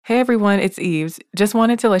Hey everyone, it's Eves. Just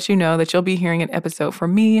wanted to let you know that you'll be hearing an episode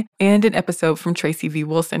from me and an episode from Tracy V.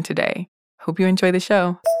 Wilson today. Hope you enjoy the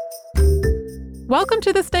show. Welcome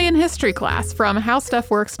to This Day in History class from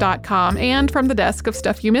HowStuffWorks.com and from the desk of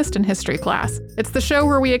Stuff You Missed in History class. It's the show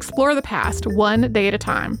where we explore the past one day at a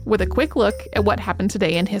time with a quick look at what happened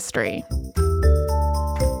today in history.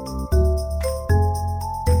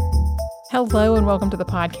 Hello and welcome to the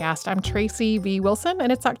podcast. I'm Tracy V. Wilson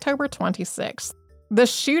and it's October 26th. The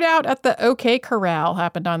shootout at the OK Corral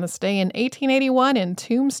happened on this day in 1881 in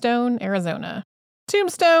Tombstone, Arizona.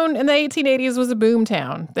 Tombstone in the 1880s was a boom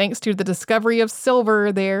town, thanks to the discovery of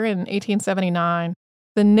silver there in 1879.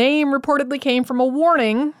 The name reportedly came from a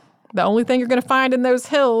warning. The only thing you're going to find in those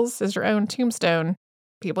hills is your own tombstone.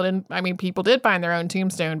 People did find their own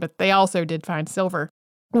tombstone, but they also did find silver.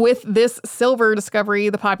 With this silver discovery,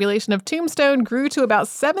 the population of Tombstone grew to about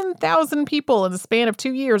 7,000 people in the span of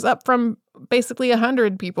 2 years, up from basically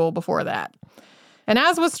 100 people before that. And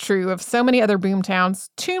as was true of so many other boom towns,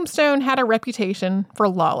 Tombstone had a reputation for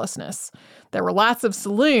lawlessness. There were lots of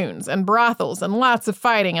saloons and brothels and lots of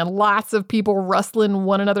fighting and lots of people rustling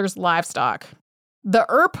one another's livestock. The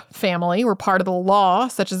Earp family were part of the law,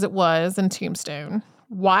 such as it was in Tombstone.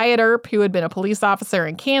 Wyatt Earp, who had been a police officer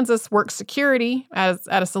in Kansas, worked security at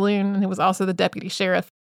a saloon, and he was also the deputy sheriff.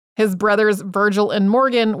 His brothers Virgil and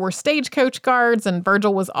Morgan were stagecoach guards, and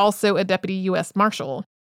Virgil was also a deputy U.S. Marshal.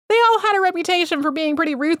 They all had a reputation for being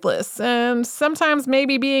pretty ruthless, and sometimes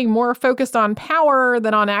maybe being more focused on power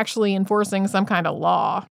than on actually enforcing some kind of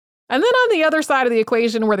law. And then on the other side of the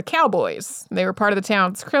equation were the cowboys. They were part of the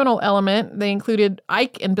town's criminal element. They included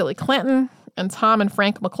Ike and Billy Clanton, and Tom and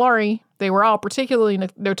Frank McClaury. They were all particularly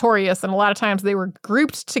notorious, and a lot of times they were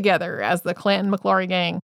grouped together as the Clanton-McClaury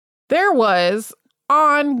gang. There was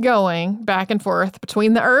ongoing back and forth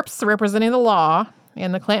between the Earps, representing the law,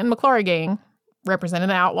 and the Clanton-McClaury gang, representing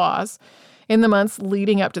the outlaws, in the months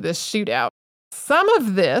leading up to this shootout. Some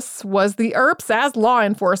of this was the Earps as law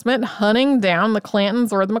enforcement hunting down the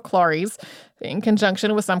Clantons or the McClaurys in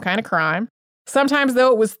conjunction with some kind of crime. Sometimes,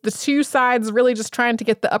 though, it was the two sides really just trying to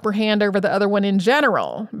get the upper hand over the other one in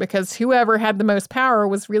general, because whoever had the most power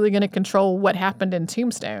was really going to control what happened in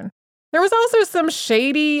Tombstone. There was also some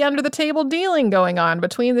shady under-the-table dealing going on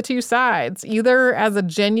between the two sides, either as a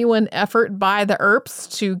genuine effort by the Earps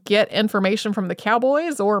to get information from the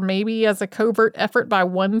cowboys, or maybe as a covert effort by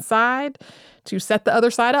one side to set the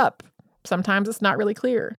other side up. Sometimes it's not really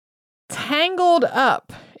clear. Tangled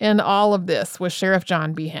up in all of this was Sheriff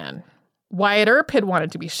John Behan. Wyatt Earp had wanted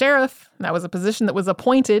to be sheriff. That was a position that was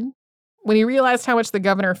appointed. When he realized how much the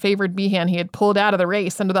governor favored Behan, he had pulled out of the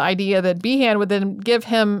race under the idea that Behan would then give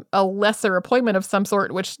him a lesser appointment of some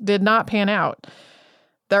sort, which did not pan out.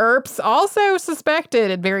 The Earps also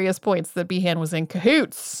suspected at various points that Behan was in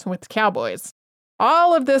cahoots with the cowboys.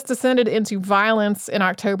 All of this descended into violence in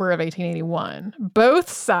October of 1881. Both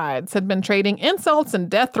sides had been trading insults and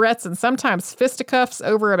death threats and sometimes fisticuffs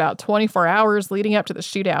over about 24 hours leading up to the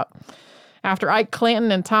shootout, after Ike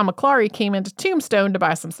Clanton and Tom McClaury came into Tombstone to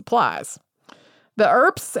buy some supplies. The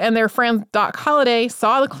Earps and their friend Doc Holliday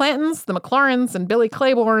saw the Clantons, the McLaurins, and Billy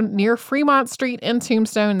Claiborne near Fremont Street in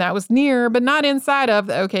Tombstone. That was near, but not inside of,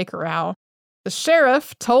 the OK Corral. The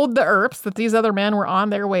sheriff told the Earps that these other men were on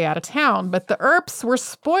their way out of town, but the Earps were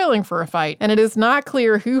spoiling for a fight, and it is not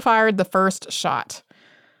clear who fired the first shot.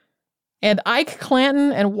 And Ike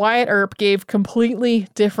Clanton and Wyatt Earp gave completely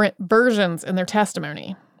different versions in their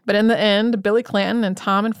testimony. But in the end, Billy Clanton and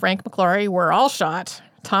Tom and Frank McClaury were all shot.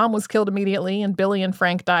 Tom was killed immediately, and Billy and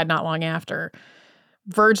Frank died not long after.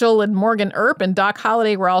 Virgil and Morgan Earp and Doc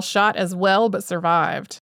Holliday were all shot as well, but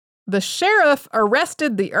survived. The sheriff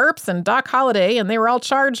arrested the Earps and Doc Holliday, and they were all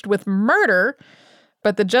charged with murder,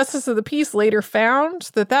 but the justice of the peace later found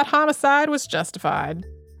that homicide was justified.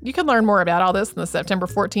 You can learn more about all this in the September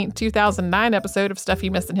 14, 2009 episode of Stuff You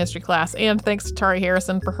Missed in History Class, and thanks to Tari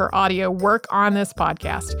Harrison for her audio work on this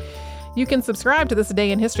podcast. You can subscribe to This Day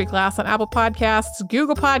in History Class on Apple Podcasts,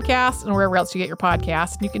 Google Podcasts, and wherever else you get your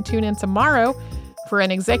podcasts. And you can tune in tomorrow for an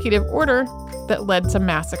executive order that led to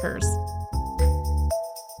massacres.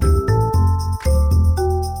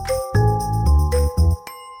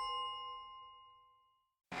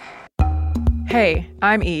 Hey,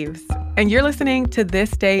 I'm Eves, and you're listening to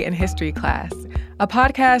This Day in History Class, a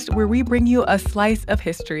podcast where we bring you a slice of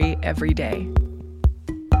history every day.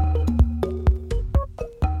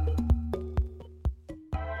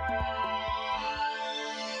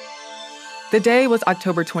 The day was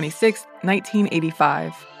October 26,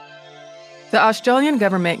 1985. The Australian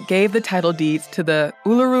government gave the title deeds to the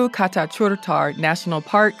Uluru-Kata Tjuta National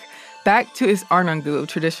Park back to its Anangu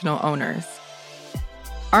traditional owners.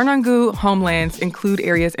 Anangu homelands include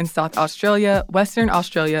areas in South Australia, Western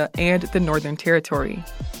Australia, and the Northern Territory.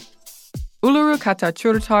 Uluru-Kata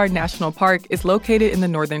Tjuta National Park is located in the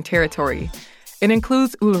Northern Territory. It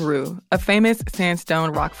includes Uluru, a famous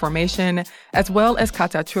sandstone rock formation, as well as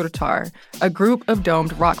Kata Tjuta, a group of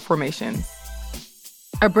domed rock formations.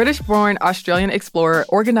 A British-born Australian explorer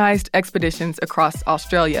organized expeditions across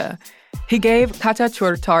Australia. He gave Kata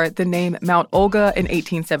Tjuta the name Mount Olga in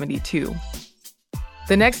 1872.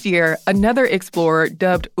 The next year, another explorer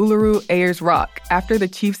dubbed Uluru Ayers Rock after the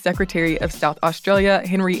Chief Secretary of South Australia,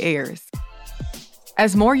 Henry Ayers.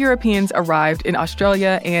 As more Europeans arrived in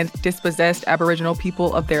Australia and dispossessed Aboriginal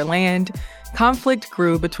people of their land, conflict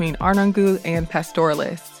grew between Anangu and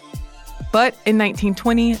pastoralists. But in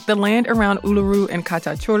 1920, the land around Uluru and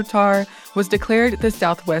Kata Tjuta was declared the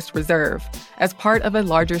Southwest Reserve as part of a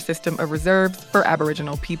larger system of reserves for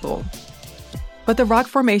Aboriginal people. But the rock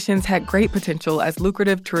formations had great potential as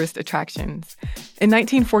lucrative tourist attractions. In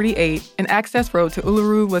 1948, an access road to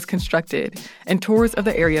Uluru was constructed, and tours of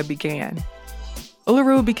the area began.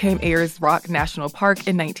 Uluru became Ayers Rock National Park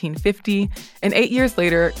in 1950, and 8 years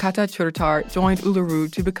later, Kata Tjuta joined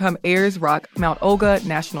Uluru to become Ayers Rock Mount Olga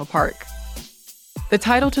National Park. The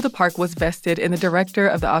title to the park was vested in the director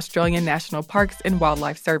of the Australian National Parks and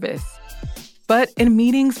Wildlife Service. But in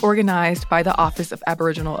meetings organized by the Office of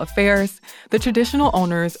Aboriginal Affairs, the traditional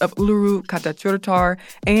owners of Uluru-Kata Tjuta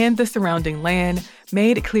and the surrounding land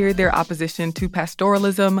made clear their opposition to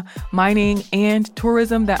pastoralism, mining, and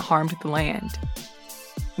tourism that harmed the land.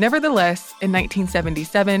 Nevertheless, in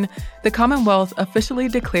 1977, the Commonwealth officially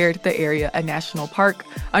declared the area a national park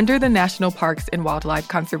under the National Parks and Wildlife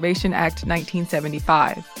Conservation Act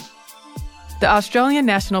 1975. The Australian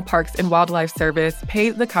National Parks and Wildlife Service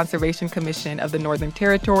paid the Conservation Commission of the Northern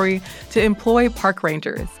Territory to employ park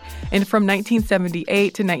rangers, and from 1978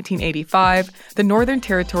 to 1985, the Northern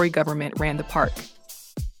Territory government ran the park.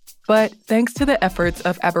 But thanks to the efforts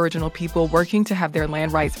of Aboriginal people working to have their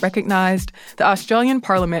land rights recognized, the Australian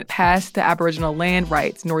Parliament passed the Aboriginal Land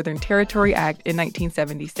Rights Northern Territory Act in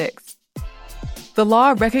 1976. The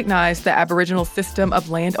law recognized the Aboriginal system of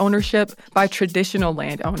land ownership by traditional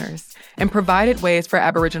landowners and provided ways for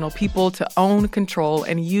Aboriginal people to own, control,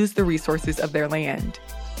 and use the resources of their land.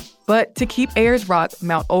 But to keep Ayers Rock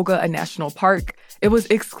Mount Olga a national park, it was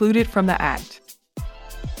excluded from the act.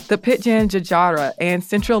 The Pitjantjatjara Jajara and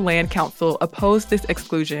Central Land Council opposed this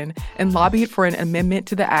exclusion and lobbied for an amendment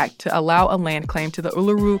to the act to allow a land claim to the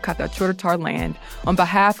Uluru-Kata Tjuta land on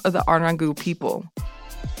behalf of the Anangu people.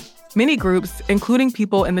 Many groups, including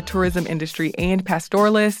people in the tourism industry and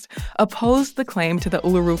pastoralists, opposed the claim to the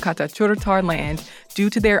Uluru-Kata Tjuta land due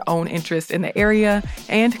to their own interest in the area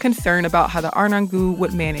and concern about how the Anangu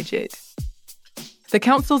would manage it. The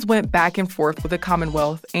councils went back and forth with the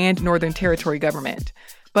Commonwealth and Northern Territory government.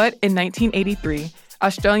 But in 1983,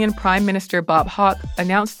 Australian Prime Minister Bob Hawke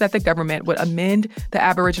announced that the government would amend the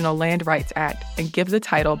Aboriginal Land Rights Act and give the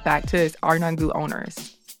title back to its Anangu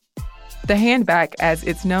owners. The handback, as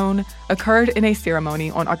it's known, occurred in a ceremony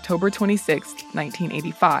on October 26,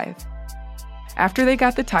 1985. After they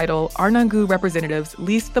got the title, Anangu representatives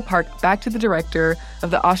leased the park back to the director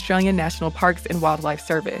of the Australian National Parks and Wildlife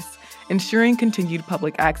Service, ensuring continued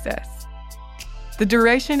public access. The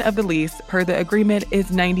duration of the lease, per the agreement,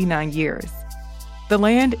 is 99 years. The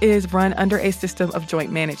land is run under a system of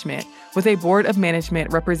joint management, with a board of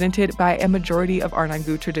management represented by a majority of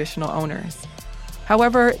Anangu traditional owners.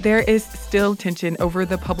 However, there is still tension over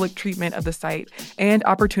the public treatment of the site and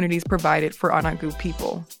opportunities provided for Anangu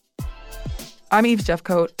people. I'm Eve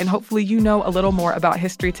Jeffcoat, and hopefully you know a little more about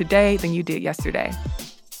history today than you did yesterday.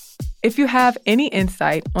 If you have any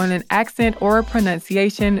insight on an accent or a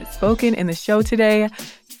pronunciation spoken in the show today,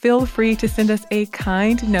 feel free to send us a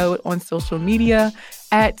kind note on social media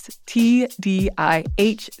at TDIHC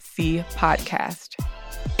Podcast.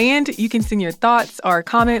 And you can send your thoughts or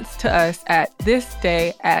comments to us at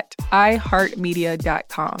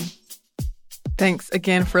thisday@iheartmedia.com. Thanks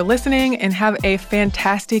again for listening, and have a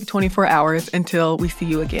fantastic 24 hours until we see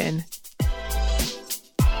you again.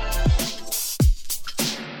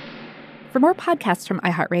 For more podcasts from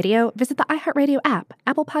iHeartRadio, visit the iHeartRadio app,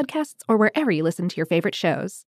 Apple Podcasts, or wherever you listen to your favorite shows.